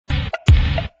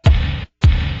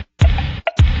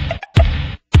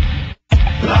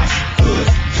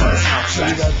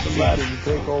somebody to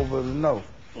take over the note.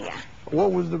 Yeah.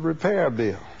 What was the repair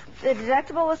bill? The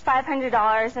deductible was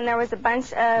 $500, and there was a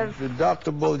bunch of...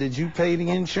 Deductible, did you pay the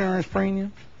insurance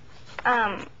premium?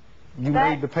 You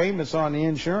made the payments on the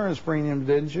insurance premium,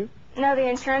 didn't you? No, the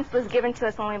insurance was given to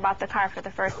us when we bought the car for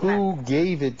the first month. Who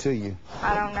gave it to you?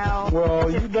 I don't know.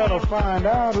 Well, you better find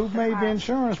out who made the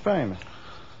insurance payment.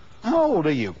 How old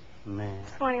are you? Man.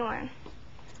 21.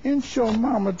 Didn't your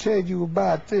mama tell you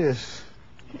about this?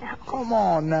 No. Come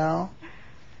on now.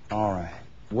 All right.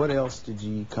 What else did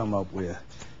you come up with?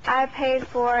 I paid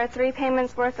for 3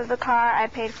 payments worth of the car. I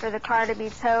paid for the car to be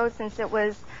towed since it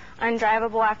was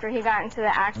undrivable after he got into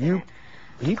the accident.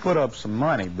 He put up some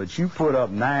money, but you put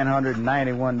up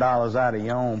 $991 out of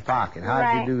your own pocket.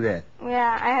 How'd you do that?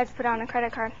 Yeah, I had to put on a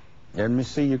credit card. Let me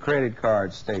see your credit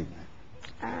card statement.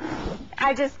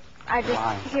 I just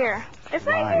here. It's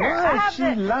right here.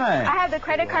 I have the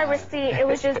credit card receipt. It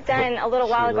was just done a little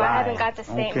while ago. I haven't got the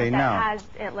statement that has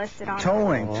it listed on it.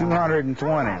 Towing,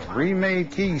 $220.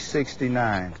 Remade key,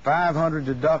 $69. $500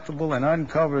 deductible and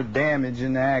uncovered damage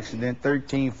in the accident,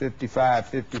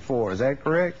 $1,355.54. Is that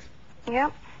correct?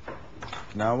 Yep.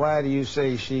 Now, why do you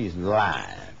say she's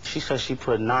lying? She said she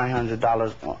put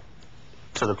 $900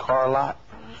 to the car lot.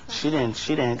 She didn't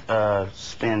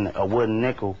spend a wooden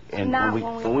nickel. And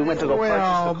when we went to go purchase the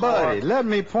car... buddy, let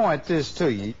me point this to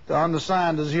you. The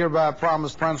undersigned is hereby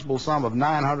promised principal sum of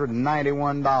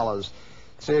 $991.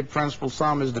 Said principal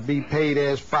sum is to be paid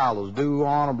as follows. Due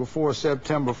on or before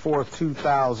September 4th,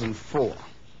 2004.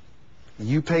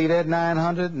 You pay that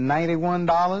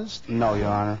 $991? No, Your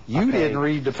Honor. You didn't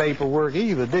read the paperwork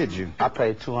either, did you? I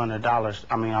paid $200.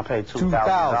 I mean, I paid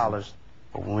 $2,000.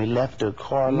 But when we left the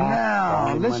car lot...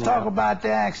 Now, let's talk about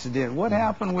the accident. What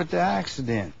happened with the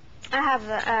accident? I have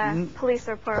the police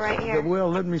report right here. Well,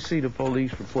 let me see the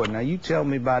police report. Now, you tell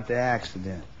me about the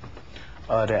accident.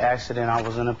 The accident, I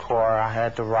was in a car. I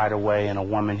had the right of way, and a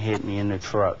woman hit me in the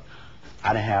truck.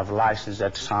 I didn't have a license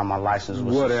at the time. My license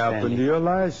was suspended. What happened to your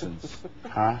license?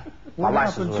 Huh? What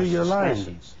happened to your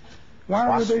license?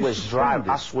 Why were they suspended?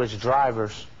 I switched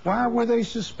drivers. Why were they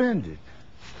suspended?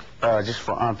 Just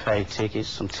for unpaid tickets,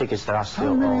 some tickets that I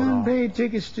still owe. How many unpaid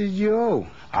tickets did you owe?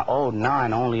 I owe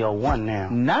 9, I only owe 1 now.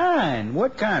 9?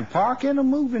 What kind? Parking or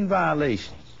moving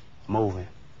violations? Moving.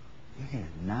 You had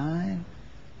 9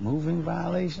 moving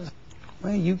violations?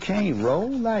 Well, you can't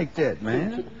roll like that,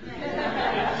 man.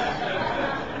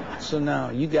 So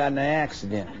now, you got in an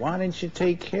accident. Why didn't you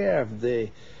take care of the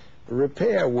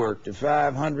repair work, the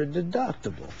 $500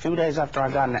 deductible? A few days after I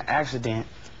got in the accident,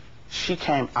 she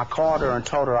came, I called her and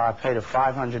told her I paid a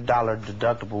 $500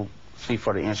 deductible fee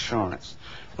for the insurance.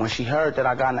 When she heard that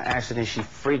I got in an accident, she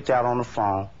freaked out on the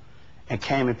phone and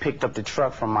came and picked up the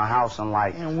truck from my house and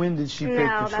like... And when did she pick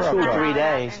the truck up? 2 or 3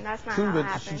 days. That's not how it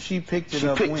happened. She picked it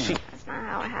up when? That's not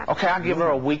how it happened. Okay, I'll give her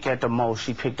a week at the most.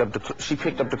 She picked up the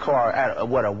car at, a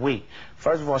week.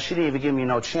 First of all, she didn't even give me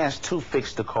no chance to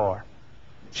fix the car.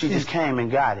 She just came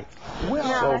and got it. Well,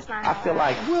 no, so I feel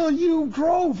like... Well, you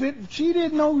drove it. She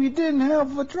didn't know you didn't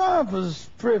have a driver's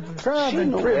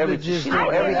driving privileges. She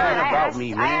knew everything about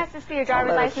me, man. I asked to see your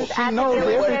driver's license at the knows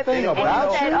dealership, everything about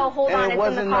and she said, oh, hold on, and it it's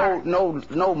in the car.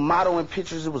 wasn't no modeling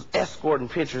pictures. It was escorting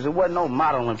pictures. It wasn't no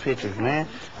modeling pictures, man.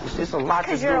 It's a lot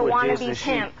to do with this. Because you're a wannabe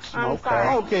pimp. I'm sorry.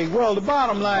 Okay, well, the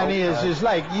bottom line is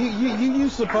like you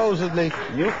supposedly...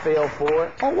 You fell for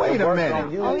it. Oh, wait a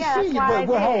minute. Oh, yeah, that's why I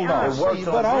did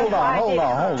it. Hold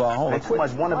on. Too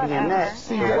much want to be in that.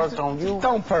 See, it worked on you.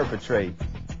 Don't perpetrate.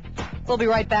 We'll be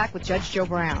right back with Judge Joe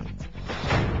Brown.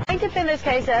 Plaintiff in this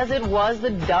case says it was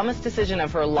the dumbest decision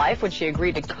of her life when she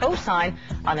agreed to co-sign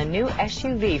on a new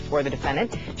SUV for the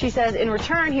defendant. She says in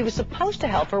return he was supposed to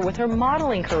help her with her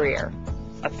modeling career.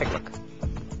 Let's take a look.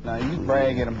 Now, you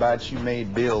bragging about you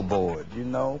made Billboard, you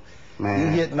know? Man. You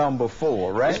hit number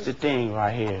 4, right? That's the thing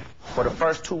right here. For the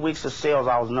first 2 weeks of sales,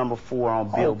 I was number 4 on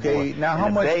Billboard. Okay, now how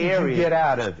much did you get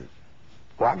out of it?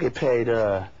 Well, I get paid,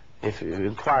 if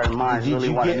inquiring minds really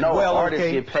want to know,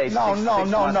 artists get paid No.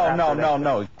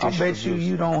 I bet views.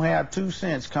 you don't have 2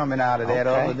 cents coming out of that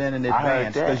other than an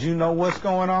advance. Because you know what's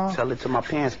going on? Tell it to my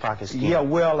pants pockets. Yeah,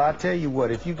 well, I tell you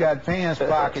what, if you got pants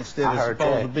pockets that are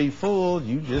supposed to be full,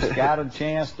 you just got a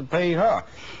chance to pay her.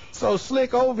 So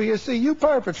Slick over here, see, you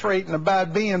perpetrating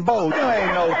about being bold. You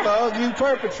ain't no thug. You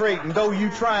perpetrating, though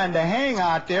you trying to hang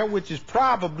out there, which is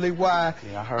probably why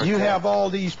you have all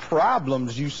these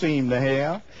problems you seem to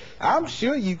have. I'm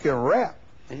sure you can rap.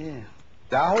 Yeah.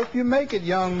 I hope you make it,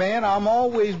 young man. I'm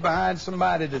always behind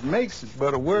somebody that makes it,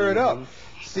 but a word up.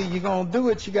 See, you're going to do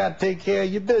it, you got to take care of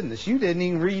your business. You didn't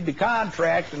even read the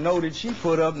contract to know that she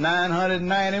put up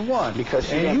 991. Because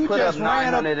she didn't put up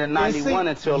 991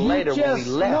 until later when we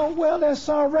left. No, well, that's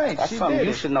all right. That's something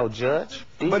you should know, Judge.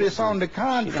 But it's on the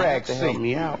contract. To help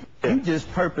me out. You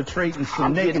just perpetrating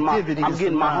some negativity. I'm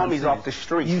getting my homies off the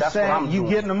streets. That's what I'm doing. You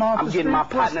getting them off the streets? I'm getting my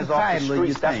partners off the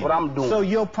streets. That's what I'm doing. So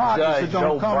your partners are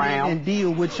going to come in and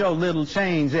deal with your little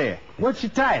change there. What's your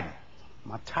title?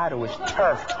 My title is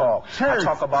Turf Talk. I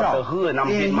talk about the hood, and I'm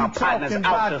getting my partners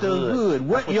out the hood.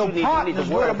 What your partners?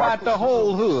 What about the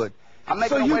whole hood?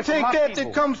 So you take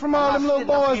that comes from all them little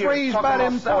boys raised by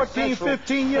them 14,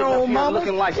 15-year-old mamas?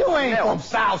 You ain't from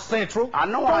South Central. I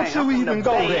know I ain't. Don't you even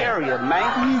go there? Bay Area,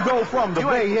 man. You go from the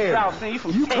Bay Area.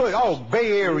 You put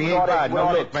Bay Area ain't right.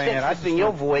 No, look, man. I see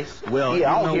your voice. Well,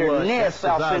 yeah, I don't hear near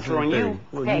South Central and you.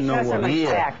 Hey, show some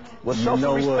respect. Well, show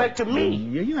some respect to me.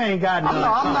 You ain't got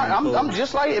no. I'm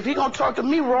just like, if he gonna talk to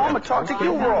me raw, I'm gonna talk to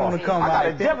you raw. I got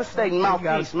a devastating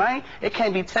mouthpiece, man. It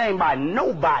can't be tamed by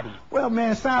nobody. Well,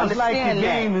 man, sounds like the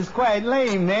game is quite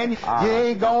lame, man. You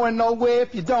ain't going nowhere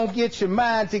if you don't get your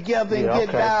mind together and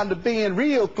get down to being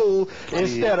real cool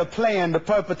instead of playing the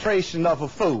perpetration of a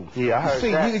fool. Yeah, I heard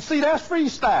that. You see, that's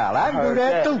freestyle. I can do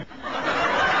that too.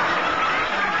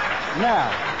 Now,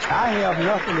 I have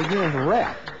nothing against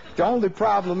rap. The only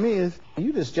problem is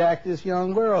you just jacked this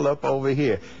young girl up over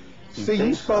here. See,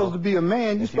 you're supposed to be a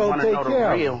man. You're supposed to take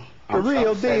care of her. The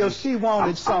real deal, she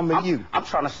wanted some of you. I'm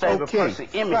trying to save a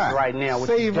person's image right now.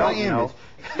 Save her image.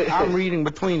 I'm reading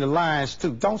between the lines,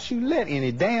 too. Don't you let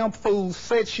any damn fool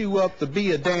set you up to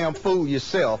be a damn fool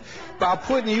yourself by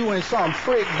putting you in some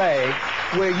frick bag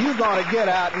where you're going to get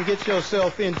out and get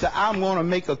yourself into, I'm going to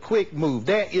make a quick move.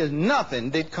 There is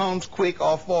nothing that comes quick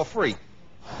or for free.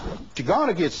 You're going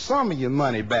to get some of your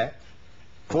money back.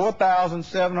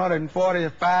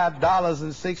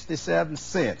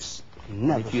 $4,745.67.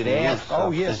 Never. You'd ask, oh,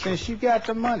 yes, since you got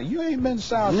the money. You ain't been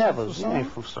South Central. Never. You ain't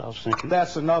from South Central.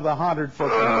 That's another 100 for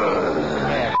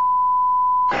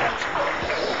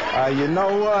you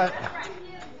know what?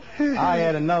 I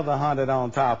had another 100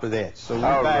 on top of that. So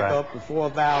we're back up to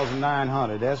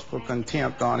 4,900. That's for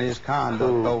contempt on his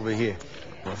conduct over here.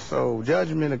 So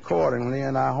judgment accordingly,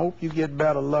 and I hope you get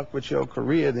better luck with your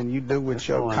career than you do with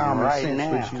your common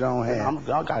sense, which you don't have.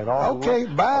 I got it all. Okay,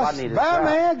 bye,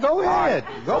 man. Go ahead.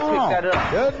 Go on. Pick that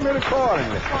up. Judgment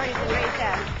accordingly.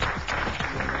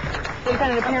 The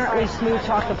defendant apparently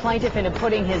smooth-talked the plaintiff into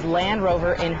putting his Land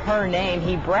Rover in her name.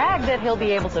 He bragged that he'll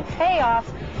be able to pay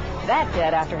off that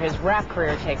debt after his rap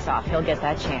career takes off. He'll get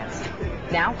that chance.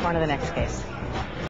 Now, on to the next case.